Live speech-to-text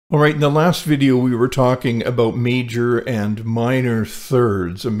All right, in the last video we were talking about major and minor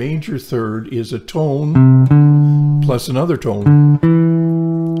thirds. A major third is a tone plus another tone,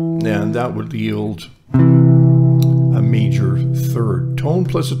 and that would yield a major third. Tone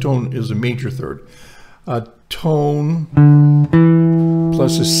plus a tone is a major third. A tone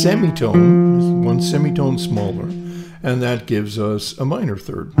plus a semitone is one semitone smaller, and that gives us a minor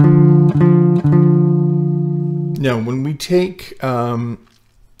third. Now, when we take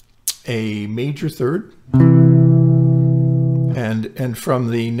a major third, and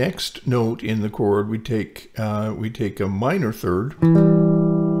from the next note in the chord we take a minor third,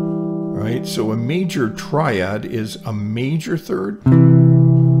 right? So a major triad is a major third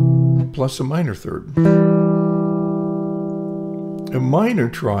plus a minor third. A minor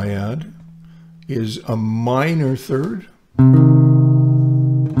triad is a minor third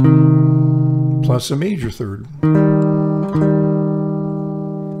plus a major third.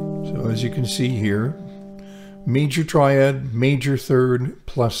 So as you can see here, major triad, major third,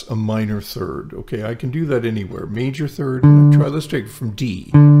 plus a minor third. Okay, I can do that anywhere. Major third, let's take it from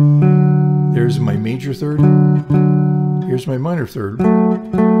D. There's my major third. Here's my minor third.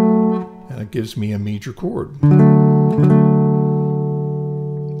 And it gives me a major chord.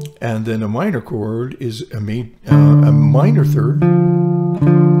 And then a minor chord is a minor third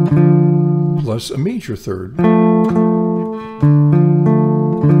plus a major third.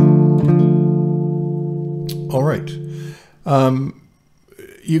 All right.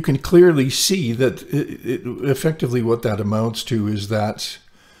 You can clearly see that effectively what that amounts to is that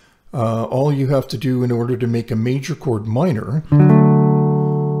all you have to do in order to make a major chord minor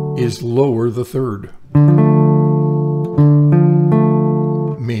is lower the third.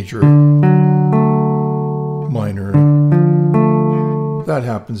 Major, minor. That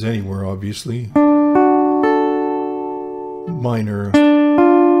happens anywhere, obviously. Minor.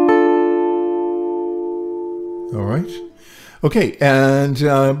 All right. Okay, and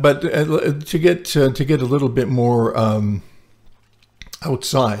but to get a little bit more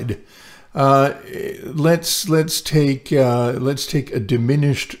outside, let's take a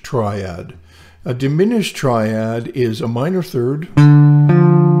diminished triad. A diminished triad is a minor third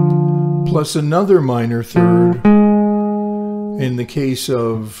plus another minor third. In the case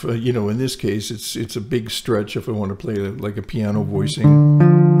of in this case, it's a big stretch if I want to play like a piano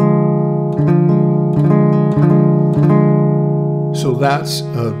voicing. So that's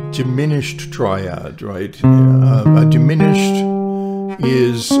a diminished triad, right? A diminished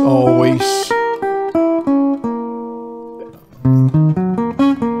is always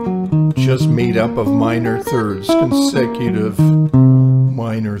just made up of minor thirds, consecutive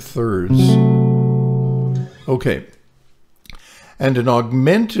minor thirds. Okay. And an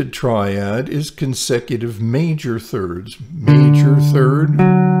augmented triad is consecutive major thirds. Major third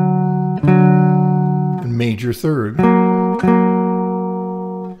and major third.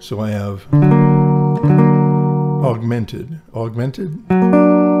 So I have augmented, augmented,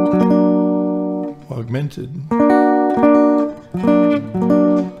 augmented.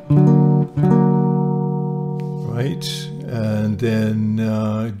 Right, and then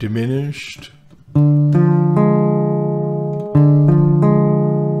diminished.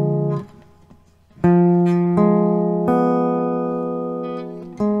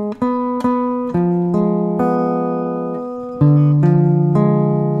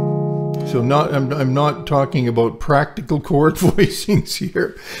 So I'm not talking about practical chord voicings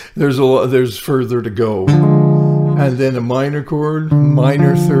here. There's further to go. And then a minor chord,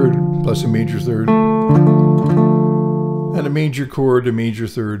 minor third plus a major third. And a major chord, a major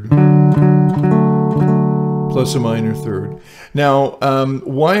third plus a minor third. Now,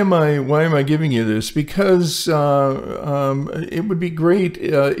 why am I giving you this? Because it would be great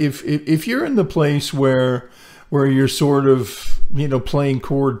if you're in the place where you're sort of playing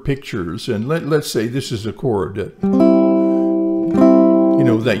chord pictures, and let's say this is a chord that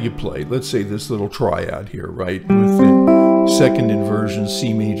that you play. Let's say this little triad here, right, with the second inversion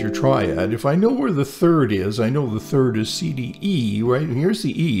C major triad. If I know where the third is, I know the third is C D E, right? And here's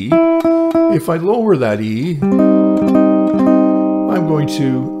the E. If I lower that E, I'm going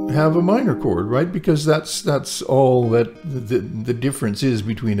to have a minor chord, right? Because that's all that the difference is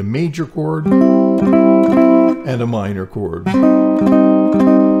between a major chord and a minor chord,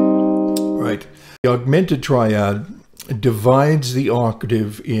 right? The augmented triad divides the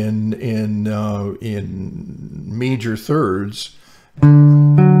octave in major thirds,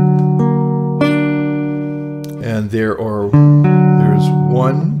 and there's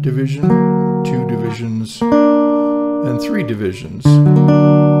one division, two divisions, and three divisions.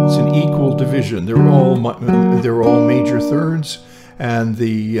 It's an equal division. They're all major thirds, And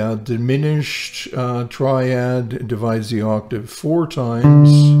the diminished triad divides the octave 4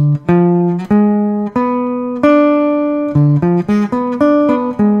 times.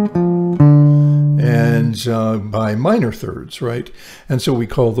 And by minor thirds, right? And so we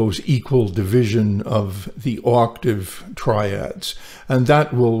call those equal division of the octave triads. And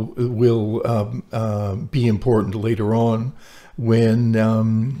that will be important later on when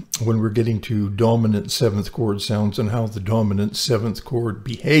we're getting to dominant 7th chord sounds and how the dominant 7th chord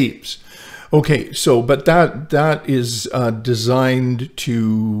behaves. Okay, so but that is designed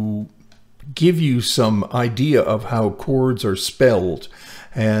to give you some idea of how chords are spelled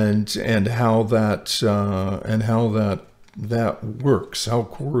and how that works, how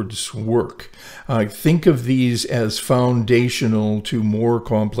chords work. Think of these as foundational to more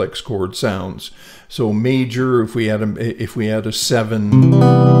complex chord sounds. So major, if we add a 7,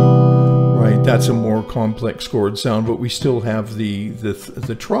 right, that's a more complex chord sound, but we still have the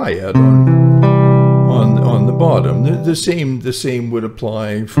triad on the bottom. The same would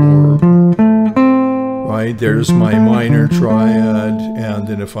apply for, right, there's my minor triad, and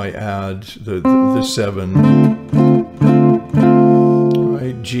then if I add the 7,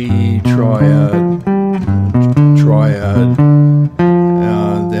 right, G triad,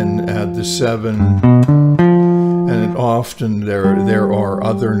 and then add the 7, and often there are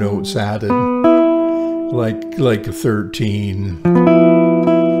other notes added, like a 13,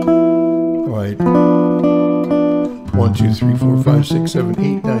 right, 1, 2, 3, 4, 5, 6, 7,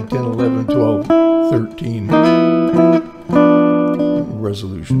 8, 9, 10, 11, 12, 13,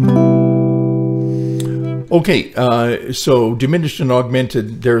 resolution. Okay, so diminished and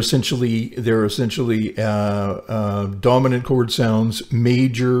augmented, they're essentially dominant chord sounds.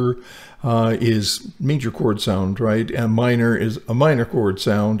 Major is major chord sound, right? And minor is a minor chord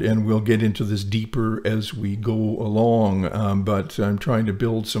sound, and we'll get into this deeper as we go along. But I'm trying to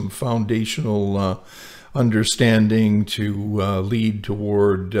build some foundational understanding to lead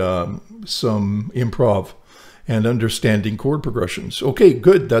toward some improv and understanding chord progressions. Okay,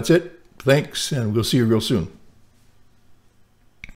 good. That's it. Thanks, and we'll see you real soon.